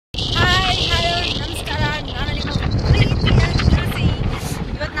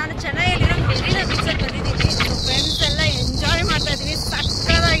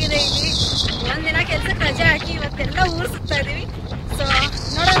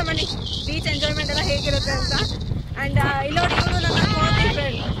Beach enjoyment ಎಲ್ಲ ಹೇಗಿರುತ್ತೆ ಅಂತ. ಆ್ಯಂಡ್ ಇಲ್ಲಿ ನೋಡಿ ಇವರು ನನ್ನ ಕ್ಲೋಸಿಂಗ್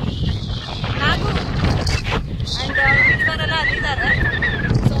ಫ್ರೆಂಡ್ ಹಾಗೂ ಆ್ಯಂಡ್ ಇವರೆಲ್ಲ ಅಲ್ಲಿದ್ದಾರೆ.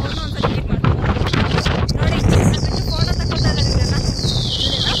 ಸೊ ಅವ್ರನ್ನೂ ಒಂದ್ಸಲ ಮೀಟ್ ಮಾಡ್ತೀನಿ ನೋಡಿ. ಬಿಟ್ಟು ಫೋಟೋ ತಗೊಳ್ತಾ ಇದ್ದಾರೆ ಇವರೆಲ್ಲ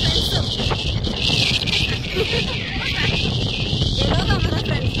ಫ್ರೆಂಡ್ಸು. ಎಲ್ಲೋಗ ಹಮಾರ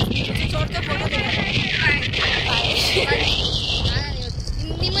ಫ್ರೆಂಡ್ಸ್ छोड़ के फोटो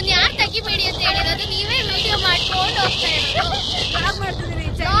ನಿಮ್ಮನ್ನ ಯಾರು ತೆಗಿಬೇಡಿ ಅಂತ ಹೇಳಿರೋದು? ನೀವೇ ವಿಡಿಯೋ ಮಾಡ್ಕೊಂಡು ಹೋಗ್ತಾ ಇರೋದು. ಬ್ಲಾಗ್ ಮಾಡ್ತಿದ್ದೀನಿ.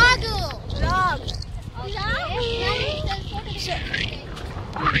 ಬ್ಲಾಗ್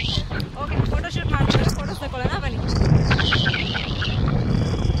ಓಕೆ, ಫೋಟೋ ಶೂಟ್ ಮಾಡ್ತಾರೆ. ಫೋಟೋಸ್ ತಗೊಳ್ಳೋಣ ಬನ್ನಿ.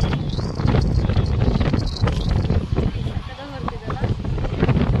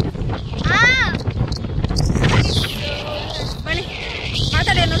 ಬನ್ನಿ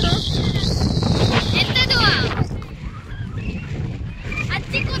ಮಾತಾಡಿ. ಅನ್ನೋದು ಎಂತದು?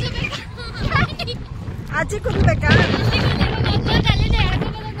 ಅಜ್ಜಿ ಕೂದಲು ಆಚೆ ಕೂದಬೇಕಾ?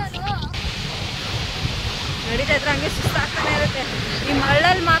 ನಡೀತಾ ಇದ್ರೆ ಹಂಗೆ ಸುಸ್ತಾಗ್ತಾನೆ ಇರುತ್ತೆ. ಈ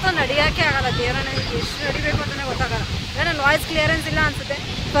ಮಳ್ಳಲ್ಲಿ ಮಾತ್ರ ನಡಿಯೋಕ್ಕೆ ಆಗಲ್ಲ. ದೇವರ ನನಗೆ ಎಷ್ಟು ನಡಿಬೇಕು ಅಂತಲೇ ಗೊತ್ತಾಗಲ್ಲ. ನನ್ನ ವಾಯ್ಸ್ ಕ್ಲಿಯರೆನ್ಸ್ ಇಲ್ಲ ಅನಿಸುತ್ತೆ.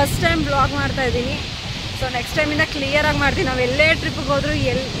 ಫಸ್ಟ್ ಟೈಮ್ ಬ್ಲಾಗ್ ಮಾಡ್ತಾ ಇದ್ದೀನಿ. ಸೊ ನೆಕ್ಸ್ಟ್ ಟೈಮಿಂದ ಕ್ಲಿಯರಾಗಿ ಮಾಡ್ತೀನಿ. ನಾವು ಎಲ್ಲೇ ಟ್ರಿಪ್ಗೆ ಹೋದ್ರು,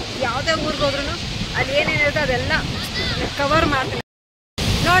 ಯಾವುದೇ ಊರಿಗೆ ಹೋದ್ರೂ ಅಲ್ಲಿ ಏನೇನಿರುತ್ತೆ ಅದೆಲ್ಲ ಕವರ್ ಮಾಡ್ತೀನಿ.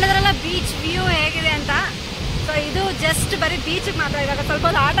 ನೋಡಿದ್ರಲ್ಲ ಬೀಚ್ ವ್ಯೂ ಹೇಗಿದೆ ಅಂತ. ಸೊ ಇದು ಜಸ್ಟ್ ಬರೀ ಬೀಚಿಗೆ ಮಾತ್ರ. ಇವಾಗ ಸ್ವಲ್ಪ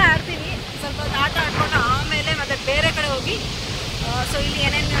ಹೊತ್ತು ಆಟ ಆಡ್ತೀನಿ. ಸ್ವಲ್ಪ ಹೊತ್ತು ಆಟ ಆಡ್ಕೊಂಡು ಆಮೇಲೆ ಮತ್ತೆ ಬೇರೆ ಕಡೆ ಹೋಗಿ ಸೊ ಇಲ್ಲಿ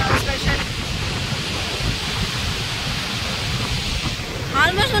ಏನೇನು ಸ್ಪೆಷಲ್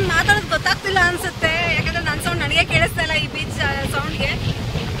ಆಲ್ಮೋಸ್ಟ್ ನಾನು ಮಾತಾಡೋದು ಗೊತ್ತಾಗ್ತಿಲ್ಲ ಅನಿಸುತ್ತೆ. ಯಾಕಂದರೆ ನನ್ನ ಸೌಂಡ್ ನನಗೆ ಕೇಳಿಸ್ತಾ ಇಲ್ಲ ಈ ಬೀಚ್ ಸೌಂಡ್ಗೆ.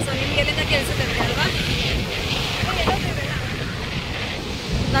 ಸೊ ನಿಮ್ಗೆ ಎಲ್ಲಿಂದ ಕೇಳಿಸುತ್ತೆ ಅಲ್ವಾ?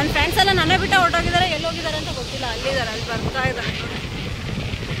 ನನ್ನ ಫ್ರೆಂಡ್ಸ್ ಎಲ್ಲ ನನ್ನ ಬಿಟ್ಟು ಹೊರಟೋಗಿದ್ದಾರೆ. ಎಲ್ಲೋಗಿದ್ದಾರೆ ಅಂತ ಗೊತ್ತಿಲ್ಲ. ಅಲ್ಲಿದ್ದಾರೆ, ಅಲ್ಲಿ ಬರ್ತಾ ಇದ್ದಾರೆ.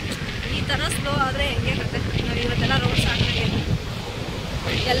 ಈ ಥರ ಸ್ಲೋ ಆದರೆ ಹೆಂಗೆ ಕತೆ ನೋಡಿ. ಇವತ್ತೆಲ್ಲ ರೋಡ್ಸ್ ಆಗ್ತಿದೆ.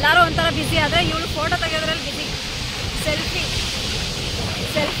 ಎಲ್ಲರೂ ಒಂಥರ ಬ್ಯುಸಿ ಆದರೆ ಇವಳು ಫೋಟೋ ತೆಗೆಯೋದ್ರಲ್ಲಿ ಬ್ಯುಸಿ.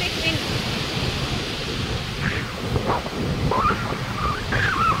 Selfie queen.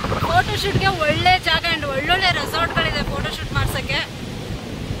 ಫೋಟೋಶೂಟ್ಗೆ ಒಳ್ಳೆ ಜಾಗ ಆ್ಯಂಡ್ ಒಳ್ಳೊಳ್ಳೆ ರೆಸಾರ್ಟ್ಗಳಿದೆ ಫೋಟೋಶೂಟ್ ಮಾಡ್ಸೋಕ್ಕೆ.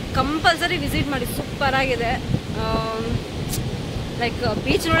 ಕಂಪಲ್ಸರಿ ವಿಸಿಟ್ ಮಾಡಿ. ಸೂಪರ್ ಆಗಿದೆ. ಲೈಕ್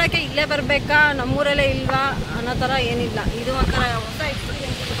ಬೀಚ್ ನೋಡೋಕ್ಕೆ ಇಲ್ಲೇ ಬರಬೇಕಾ, ನಮ್ಮೂರಲ್ಲೇ ಇಲ್ವಾ ಅನ್ನೋ ಥರ ಏನಿಲ್ಲ. ಇದು ಒಂಥರ ಹೊಸ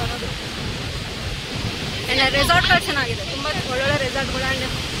ಎಕ್ಸ್ಪೀರಿಯನ್ಸ್ ಬರೋದು. ಆ್ಯಂಡ್ ರೆಸಾರ್ಟ್ಗಳು ಚೆನ್ನಾಗಿದೆ. ತುಂಬ ಒಳ್ಳೊಳ್ಳೆ ರೆಸಾರ್ಟ್ಗಳು ಆ್ಯಂಡ್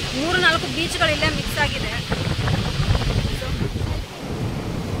 3-4 ಬೀಚ್ಗಳು ಇಲ್ಲೇ ಮಿಕ್ಸ್ ಆಗಿದೆ.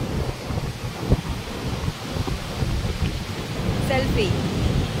 ಸೆಲ್ಫಿ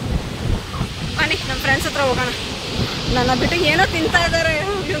ಬನ್ನಿ ನಮ್ಮ ಫ್ರೆಂಡ್ಸ್ ಹತ್ರ ಹೋಗೋಣ. ನನ್ನ ಬಿಟ್ಟು ಏನೋ ತಿಂತಾ ಇದ್ದಾರೆ.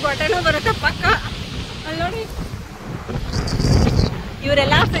 ಇವ್ರಿಗೆ ಹೊಟ್ಟೆನೂ ಬರುತ್ತೆ ಪಕ್ಕ. ಅಲ್ಲಿ ನೋಡಿ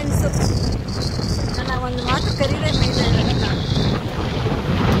ಇವರೆಲ್ಲ ಫ್ರೆಂಡ್ಸು. ನನ್ನ ಒಂದು ಮಾತು ಕರೀರೆ ಮೇಲೆ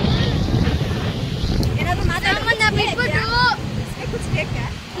ಏನಾದರೂ ಮಾತಾಡೋಣ ಬಿಟ್ಬಿಟ್ಟು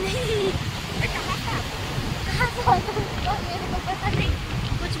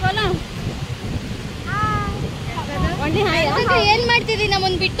ಕುಚ್ ಬೋಲೋ. ಏನ್ ಮಾಡ್ತಿದ್ರಿ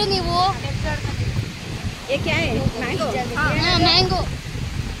ನಮ್ಮನ್ ಬಿಟ್ಟು ನೀವು? ಮ್ಯಾಂಗೋ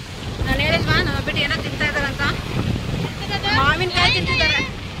ನಾನು ಹೇಳಿಲ್ವಾ ನಮ್ಮ ಬಿಟ್ಟು ಏನೋ ತಿಂತಾ ಇದಾರಂತ. ಮಾವಿನಕಾಯಿ ತಿಂತಿದ್ದಾರೆ.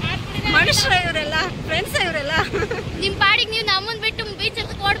 ಮನುಷ್ಯರ ಇವರೆಲ್ಲ, ಫ್ರೆಂಡ್ಸ್ ಇವರೆಲ್ಲ. ನಿಮ್ ಪಾಡಿಗೆ ನೀವು ನಮ್ಮನ್ ಬಿಟ್ಟು ಬೀಚ್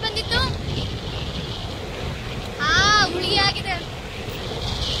ಹತ್ರ ಓಡ್ ಬಂದಿತ್ತು. ಹುಳಿ ಆಗಿದೆ.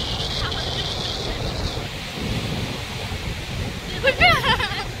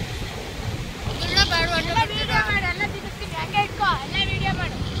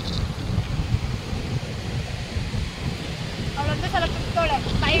 ಅವಳೊಂದು ಸಲ ಕುತ್ಕೊಳ್ಳೆ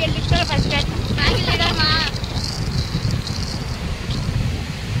ಬಾಯಿಗೆ ಬಿಡ್ತಾಳೆ ಫಸ್ಟ್. ಬಾಗಿಲಿಡಮ್ಮ.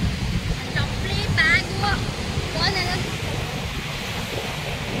 ಚಪ್ಪಲಿ ಬ್ಯಾಗು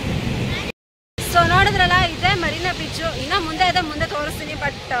ಸೊ ನೋಡಿದ್ರಲ್ಲ, ಇದೇ ಮರೀನಾ ಬೀಚು. ಇನ್ನು ಮುಂದೆ ಇದೆ, ಮುಂದೆ ತೋರಿಸ್ತೀನಿ.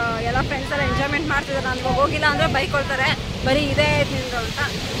 ಬಟ್ ಎಲ್ಲ ಫ್ರೆಂಡ್ಸ್ ಎಲ್ಲ ಎಂಜಾಯ್ಮೆಂಟ್ ಮಾಡ್ತಿದ್ದಾರೆ. ನಾನು ಹೋಗಿಲ್ಲ ಅಂದರೆ ಬೈಕ್ ಕೊಡ್ತಾರೆ, ಬರೀ ಇದೇ ನಿಂದು ಅಂತ.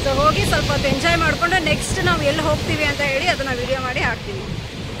 ಸೊ ಹೋಗಿ ಸ್ವಲ್ಪ ಹೊತ್ತು ಎಂಜಾಯ್ ಮಾಡಿಕೊಂಡು ನೆಕ್ಸ್ಟ್ ನಾವು ಎಲ್ಲಿ ಹೋಗ್ತೀವಿ ಅಂತ ಹೇಳಿ ಅದನ್ನು ವಿಡಿಯೋ ಮಾಡಿ ಹಾಕ್ತೀವಿ.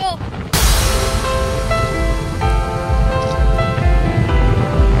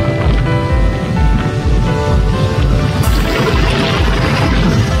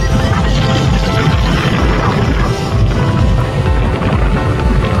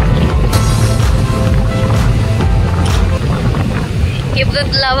 ಇಬ್ರು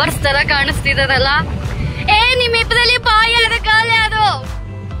ಲವರ್ಸ್ ತರ ಕಾಣಿಸ್ತಿದಾರಲ್ಲ. ನಿಮ್ಮಿಬ್ರಲ್ಲಿ ಬಾಯ್ ಯಾರು ಗರ್ಲ್ ಯಾರು?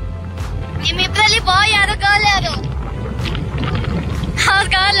 ನಿಮ್ಮಿಬ್ರಲ್ಲಿ ಬಾಯ್ ಯಾರು ಗರ್ಲ್ ಯಾರು? ಅವ್ರ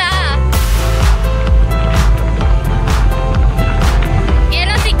ಗರ್ಲ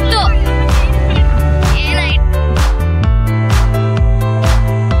ಏನೋ ಸಿಕ್ತು. ಏನಾಯ್ತು?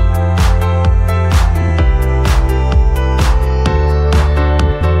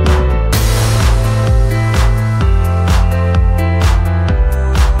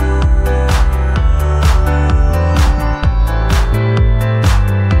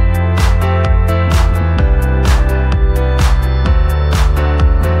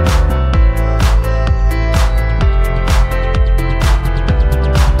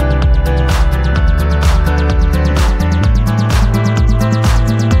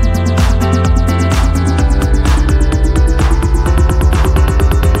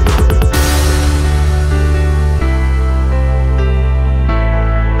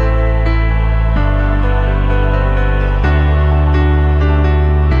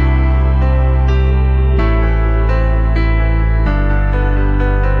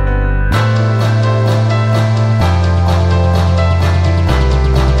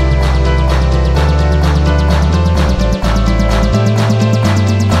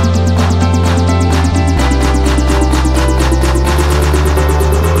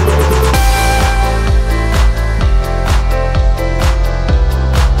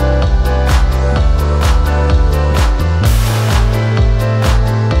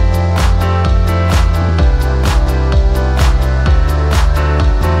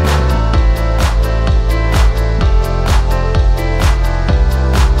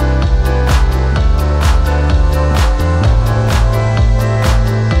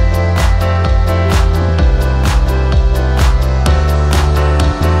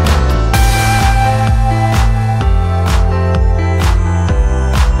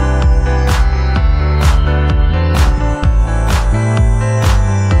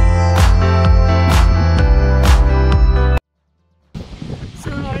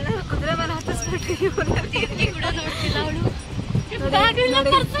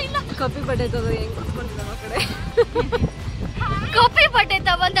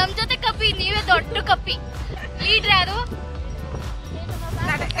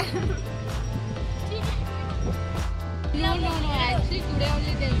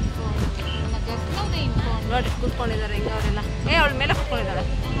 ಕುತ್ಕೊಂಡಿದ್ದಾರೆ ಹೆಂಗ ಅವರೆಲ್ಲ. ಅವಳ ಮೇಲೆ ಕುತ್ಕೊಂಡಿದ್ದಾಳೆ.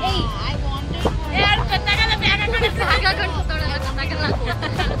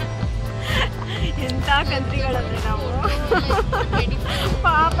 ಎಂಥ ಕಂತ್ರಿಗಳಂದ್ರೆ ನಾವು.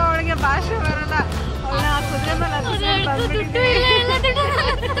 ಪಾಪ ಅವಳಿಗೆ ಭಾಷೆ ಬರಲ್ಲ. ಅವಳ ಕುದುರೆ ಮೇಲೆ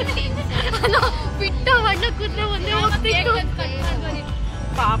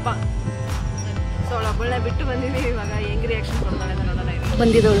ಪಾಪ. ಸೊ ಅವಳೊಬ್ಬಳನ್ನ ಬಿಟ್ಟು ಬಂದಿದ್ದೀವಿ. ಇವಾಗ ಹೆಂಗ್ ರಿಯಾಕ್ಷನ್ ಕೊಡ್ತಾಳೆ ಅಂತ ನೋಡೋಣ.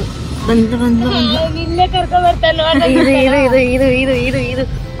 ಬಂದಿದ್ದವಳು ನಿನ್ನೆ ಕರ್ಕೊಂಡ್ ಬರ್ತಾನೆ.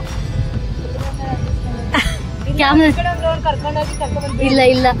 ಇಲ್ಲ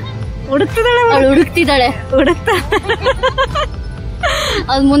ಇಲ್ಲ ಹುಡುಕ್ತಿದ್ದಾಳೆ.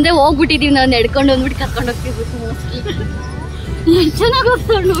 ಅದ್ ಮುಂದೆ ಹೋಗ್ಬಿಟ್ಟಿದೀವಿ ನಾವು. ನಡ್ಕೊಂಡು ಬಂದ್ಬಿಟ್ಟು ಕರ್ಕೊಂಡು ಹೋಗ್ತಿದ್ವಿ. ಎಷ್ಟು ಚೆನ್ನಾಗಿ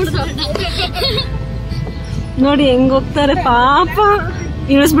ಹೋಗ್ತಾಳೆ ನೋಡಿ ಹೆಂಗ್ ಹೋಗ್ತಾರೆ ಪಾಪ.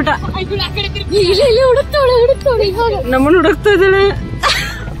 ಇಳಿಸ್ಬಿಟ್ಟ. ಹುಡುಕ್ತಾಳೆ ನಮ್ಮನ್ನು ಹುಡುಕ್ತಾ ಇದ್ದಾಳೆ.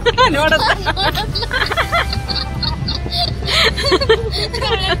 ನೋಡತ್ತ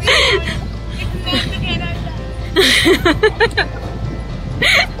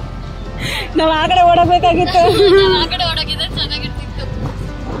ನಾವ್ ಆ ಕಡೆ ಓಡಬೇಕಾಗಿತ್ತು.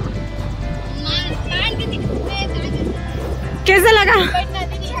 कैसा लगा?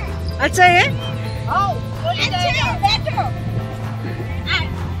 अच्छा है?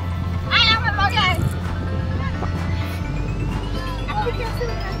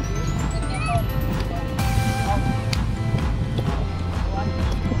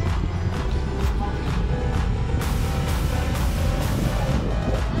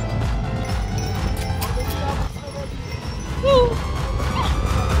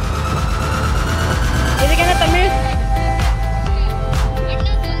 ಇದಕ್ಕೆ ತಮಿಳ್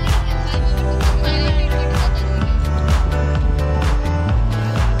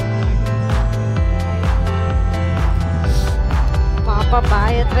ಪಾಪ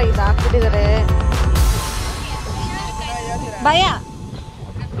ಬಾಯಿ ಹತ್ರ ಇದು ಹಾಕ್ಬಿಟ್ಟಿದ್ದಾರೆ. ಭಯ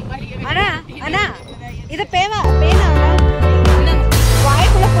ಅಣ್ಣ ಅಣ್ಣ ಇದು ಪೇನ ವಾಯ್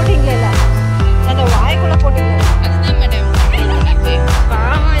ಕೂಡ ಕೊಟ್ಟಿಲ್ಲ. ನನ್ನ ವಾಯ್ ಕೂಡ ಕೊಟ್ಟಿಲ್ಲ.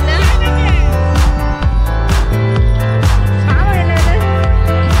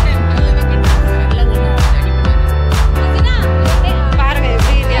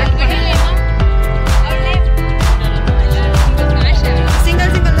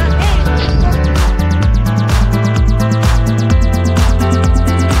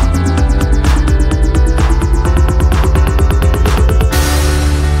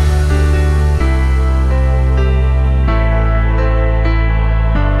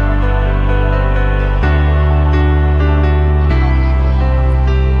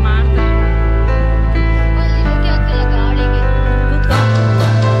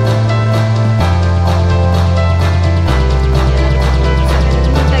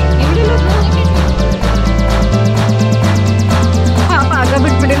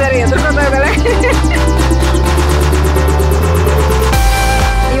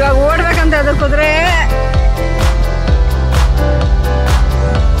 ಇವಾಗ ಓಡ್ಬೇಕಂತ ಅದು ಕುದುರೆ.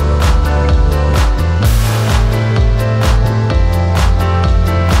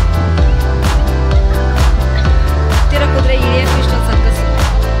 ತಿರ ಕುದುರೆ ಇಳಿಯಕ್ಕೆ ಇಷ್ಟೊಂದು ಸರ್ಕಸ್.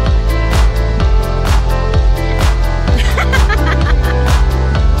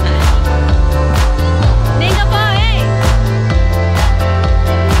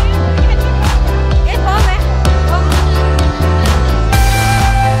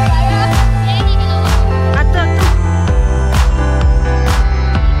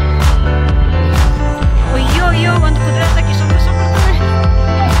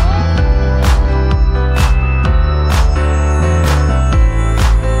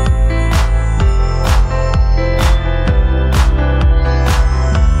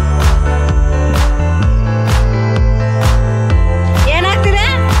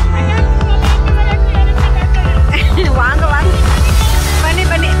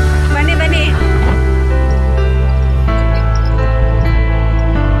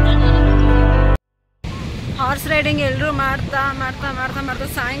 ಹಾರ್ಸ್ ರೈಡಿಂಗ್ ಎಲ್ಲರೂ ಮಾಡ್ತಾ ಮಾಡ್ತಾ ಮಾಡ್ತಾ ಮಾಡ್ತಾ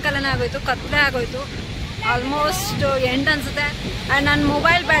ಸಾಯಂಕಾಲನೇ ಆಗೋಯ್ತು. ಕತ್ಲೆ ಆಗೋಯ್ತು. ಆಲ್ಮೋಸ್ಟ್ ಎಂಡ್ ಅನ್ಸುತ್ತೆ. ಆ್ಯಂಡ್ ನನ್ನ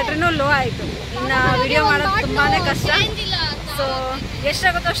ಮೊಬೈಲ್ ಬ್ಯಾಟ್ರಿನೂ ಲೋ ಆಯಿತು. ಇನ್ನು ವಿಡಿಯೋ ಮಾಡೋದು ತುಂಬಾ ಕಷ್ಟ. ಸೊ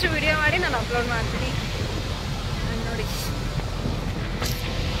ಎಷ್ಟಾಗುತ್ತೋ ಅಷ್ಟು ವಿಡಿಯೋ ಮಾಡಿ ನಾನು ಅಪ್ಲೋಡ್ ಮಾಡ್ತೀನಿ. ನೋಡಿ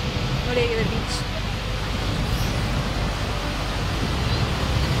ನೋಡಿ ಹೇಗಿದೆ ಬೀಚ್.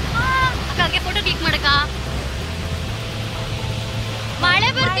 ಫೋಟೋ ಕ್ಲಿಕ್ ಮಾಡಕ.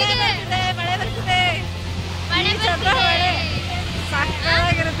 ಮಳೆ ಬರ್ತಿದೆ.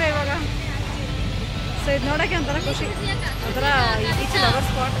 ಸಾಕಾಗಿರುತ್ತೆ ಇವಾಗ. ಸೊ ಇದು ನೋಡಕ್ಕೆ ಒಂಥರ ಖುಷಿ. ಒಂಥರ ಬೀಚ್ ಲವರ್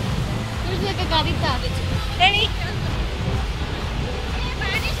ಸ್ಪಾಟ್. ಹೇಳಿ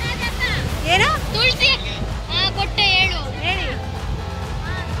ಏನು ತುಳಸಿ ಕೊಟ್ಟೆ ಹೇಳು. ಹೇಳಿ.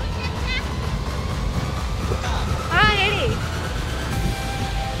 ಹಾ ಹೇಳಿ.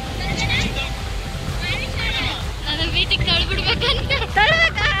 ನನ್ನ ಬೀಚಿಗೆ ತಳ್ಬಿಡ್ಬೇಕಂತ.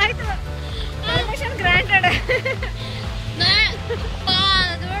 ಆಯ್ತು, ಪರ್ಮಿಷನ್ ಗ್ರಾಂಟೆಡ್.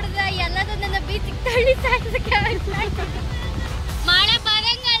 ನೋಡ್ದ ಎಲ್ಲದೂ ನನ್ನ ಬೀಚಿಗೆ ತಳ್ಳಿ ಸಾಕಿಸಕ್ಕೆ ಮಳೆ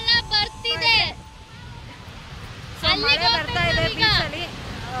ಬರಂಗಲ್ಲ, ಬರ್ತಿದೆ. ಮಳೆ ಬರ್ತಾ ಇದೆ ಬೀಚಲ್ಲಿ.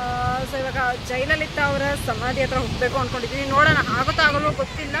 ಸೊ ಇವಾಗ ಜೈಲಲ್ಲಿತ್ತ ಅವರ ಸಮಾಧಿ ಹತ್ರ ಹೋಗ್ಬೇಕು ಅನ್ಕೊಂಡಿದ್ದೀನಿ. ನೋಡೋಣ ಆಗುತ್ತಾ ಆಗಲ್ಲೋ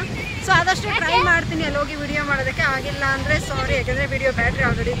ಗೊತ್ತಿಲ್ಲ. ಸೊ ಆದಷ್ಟು ಟ್ರೈ ಮಾಡ್ತೀನಿ ಅಲ್ಲಿ ಹೋಗಿ ವಿಡಿಯೋ ಮಾಡೋದಕ್ಕೆ. ಆಗಿಲ್ಲ ಅಂದರೆ ಸಾರಿ, ಯಾಕಂದರೆ ವಿಡಿಯೋ ಬ್ಯಾಟ್ರಿ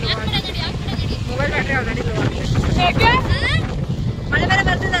ಆಲ್ರೆಡಿ ಲೋ ಆಗಿದೆ, ಮೊಬೈಲ್ ಬ್ಯಾಟ್ರಿ ಆಲ್ರೆಡಿ ಲೋ ಆಗಿದೆ. ಮಳೆ ಬೇರೆ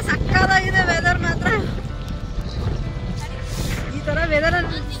ಬರ್ತಿದೆ, ಸಕ್ಕತ್ತಾಗಿದೆ ವೆದರ್ ಮಾತ್ರ. ಈ ಥರ ವೆದರ್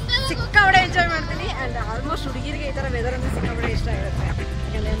ಸಿಕ್ಕಾಪಟ್ಟೆ ಎಂಜಾಯ್ ಮಾಡ್ತೀನಿ. ಆ್ಯಂಡ್ ಆಲ್ಮೋಸ್ಟ್ ಹುಡುಗಿರಿಗೆ ಈ ಥರ ವೆದರ್ ಅಂದರೆ ಸಿಕ್ಕಾಪಟ್ಟೆ ಇಷ್ಟ ಆಗುತ್ತೆ.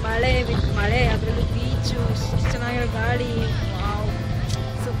 ಯಾಕಂದರೆ ಮಳೆ ಅದರಲ್ಲೂ ಬೀಚು, ಚೆನ್ನಾಗಿರೋ ಗಾಡಿ, ವಾವ್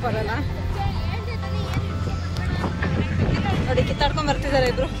ಸೂಪರ್ ಅಲ್ಲ. ನೋಡಿ ಕಿತ್ತಾಡ್ಕೊಂಡು ಬರ್ತಿದ್ದಾರೆ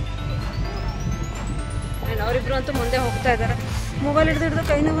ಇಬ್ರು. ಆ್ಯಂಡ್ ಅವರಿಬ್ರು ಅಂತೂ ಮುಂದೆ ಹೋಗ್ತಾ ಇದ್ದಾರೆ. ಮೊಬೈಲ್ ಹಿಡಿದು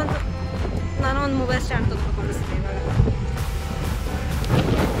ಕೈನೂ ಬಂತು. ನಾನು ಒಂದು ಮೊಬೈಲ್ ಸ್ಟ್ಯಾಂಡ್ ತೊಗೊಬೇಕು ಅನಿಸ್ತೀನಿ ಇವಾಗ.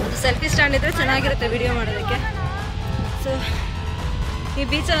 ಸೆಲ್ಫಿ ಸ್ಟ್ಯಾಂಡ್ ಇದ್ದರೆ ಚೆನ್ನಾಗಿರುತ್ತೆ ವಿಡಿಯೋ ಮಾಡೋದಕ್ಕೆ. ಸೊ ಈ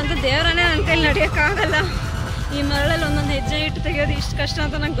ಬೀಚಲ್ಲಂತೂ ದೇವರನ್ನೇ ನನ್ನ ಕೈಲಿ ನಡೆಯೋಕ್ಕಾಗಲ್ಲ. ಈ ಮರಳಲ್ಲಿ ಒಂದೊಂದು ಹೆಜ್ಜೆ ಇಟ್ಟು ತೆಗೆಯೋದು ಇಷ್ಟು ಕಷ್ಟ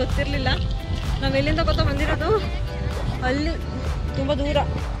ಅಂತ ನಂಗೆ ಗೊತ್ತಿರಲಿಲ್ಲ. ನಾವು ಎಲ್ಲಿಂದ ಗೊತ್ತಾ ಬಂದಿರೋದು, ಅಲ್ಲಿ ತುಂಬ ದೂರ,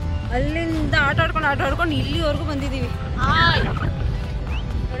 ಅಲ್ಲಿಂದ ಆಟ ಆಡ್ಕೊಂಡು ಇಲ್ಲಿವರೆಗೂ ಬಂದಿದ್ದೀವಿ.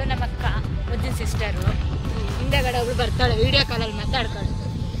 ನೋಡು ನಮ್ಮ ಅಕ್ಕ ಮುದ್ದಿನ ಸಿಸ್ಟರು ಹಿಂದೆಗಡೆ ಒಬ್ಳು ಬರ್ತಾಳೆ, ವಿಡಿಯೋ ಕಾಲಲ್ಲಿ ಮಾತಾಡ್ಕೊಂಡು.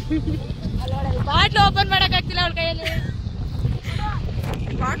 ಬಾಟ್ಲು ಓಪನ್ ಮಾಡೋಕ್ಕಾಗ್ತಿಲ್ಲ ಅವಳ ಕೈಯಲ್ಲಿ.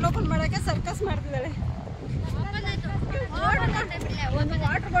 ಬಾಟ್ಲ್ ಓಪನ್ ಮಾಡೋಕ್ಕೆ ಸರ್ಕಸ್ ಮಾಡ್ತಿದ್ದಾಳೆ. ಒಂದು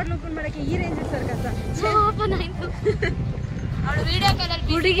ವಾಟರ್ ಬಾಟ್ಲ್ ಓಪನ್ ಮಾಡೋಕ್ಕೆ ಈ ರೇಂಜ್ ಸರ್ಕಸ್. ಓಪನ್ ಆಯ್ತು ಅವಳು ವಿಡಿಯೋ ಕಾಲಲ್ಲಿ.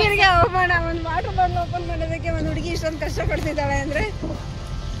 ಹುಡುಗಿರಿಗೆ ಅವಮಾನ, ಒಂದು ವಾಟರ್ ಬಾಟ್ಲ್ ಓಪನ್ ಮಾಡೋದಕ್ಕೆ ಒಂದು ಹುಡುಗಿ ಇಷ್ಟೊಂದು ಕಷ್ಟ ಪಡ್ತಿದ್ದಾಳೆ ಅಂದರೆ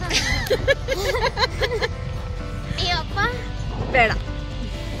ಅಯ್ಯಪ್ಪ ಬೇಡ.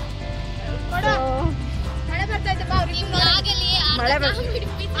 ಮಳೆ ಬರ್ತಾ ಇದ್ದಪ್ಪ,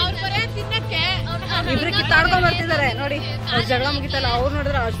 ಮಳೆ ತಿನ್ನಕ್ಕೆ ಇಬ್ರು ಕಿತ್ತಾಡ್ಕೊಂಡ್ ಬರ್ತಿದ್ದಾರೆ ನೋಡಿ. ಅವ್ರು ಜಗಳ ಮುಗಿತಲ್ಲ, ಅವ್ರು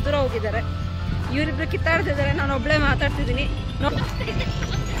ನೋಡಿದ್ರೆ ಅಷ್ಟು ದೂರ ಹೋಗಿದ್ದಾರೆ. ಇವರಿಬ್ರು ಕಿತ್ತಾಡ್ತಿದ್ದಾರೆ, ನಾನು ಒಬ್ಳೆ ಮಾತಾಡ್ತಿದ್ದೀನಿ.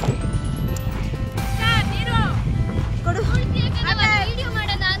 ಕೊಡು ವಿಡಿಯೋ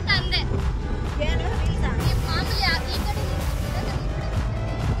ಮಾಡೋಣ ಅಂತ ಅಂದೆ. ಮಾಮೂಲಿ ಈ ಕಡೆ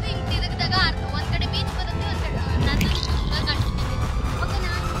ಹಿಂಗ್ ತಿರುಗಿದಾಗ ಒಂದ್ ಕಡೆ ಬೀಚ್ ಬರುತ್ತೆ, ಒಂದ್ ಕಡೆ ನಾನು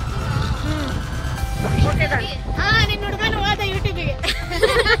ಓಕೆ ನಿನ್ನ ಹುಡುಗನ ಹೋದ ಯೂಟ್ಯೂಬಿಗೆ.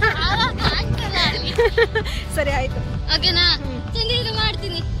 ಸರಿ ಆಯ್ತು, ಓಕೆನಾ? ಚಂದಿದ್ರು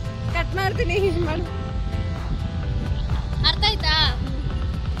ಮಾಡ್ತೀನಿ, ಕಟ್ ಮಾಡ್ತೀನಿ. ಮಾಡು, ಅರ್ಥ ಆಯ್ತಾ?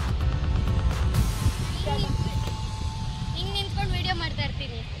 ಹಿಂಗ್ ನಿಂತ್ಕೊಂಡು ವಿಡಿಯೋ ಮಾಡ್ತಾ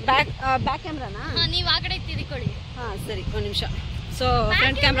ಇರ್ತೀನಿ. ಬ್ಯಾಕ್ ಕ್ಯಾಮ್ರಾನಾ? ನೀವು ಆ ಕಡೆ ತಿರ್ಕೊಳ್ಳಿ. ಹಾಂ ಸರಿ, ಒಂದು ನಿಮಿಷ. So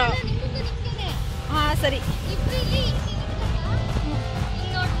front camera. ಹಾಂ ಸರಿ. ಇಬ್ರು ಇಲ್ಲಿ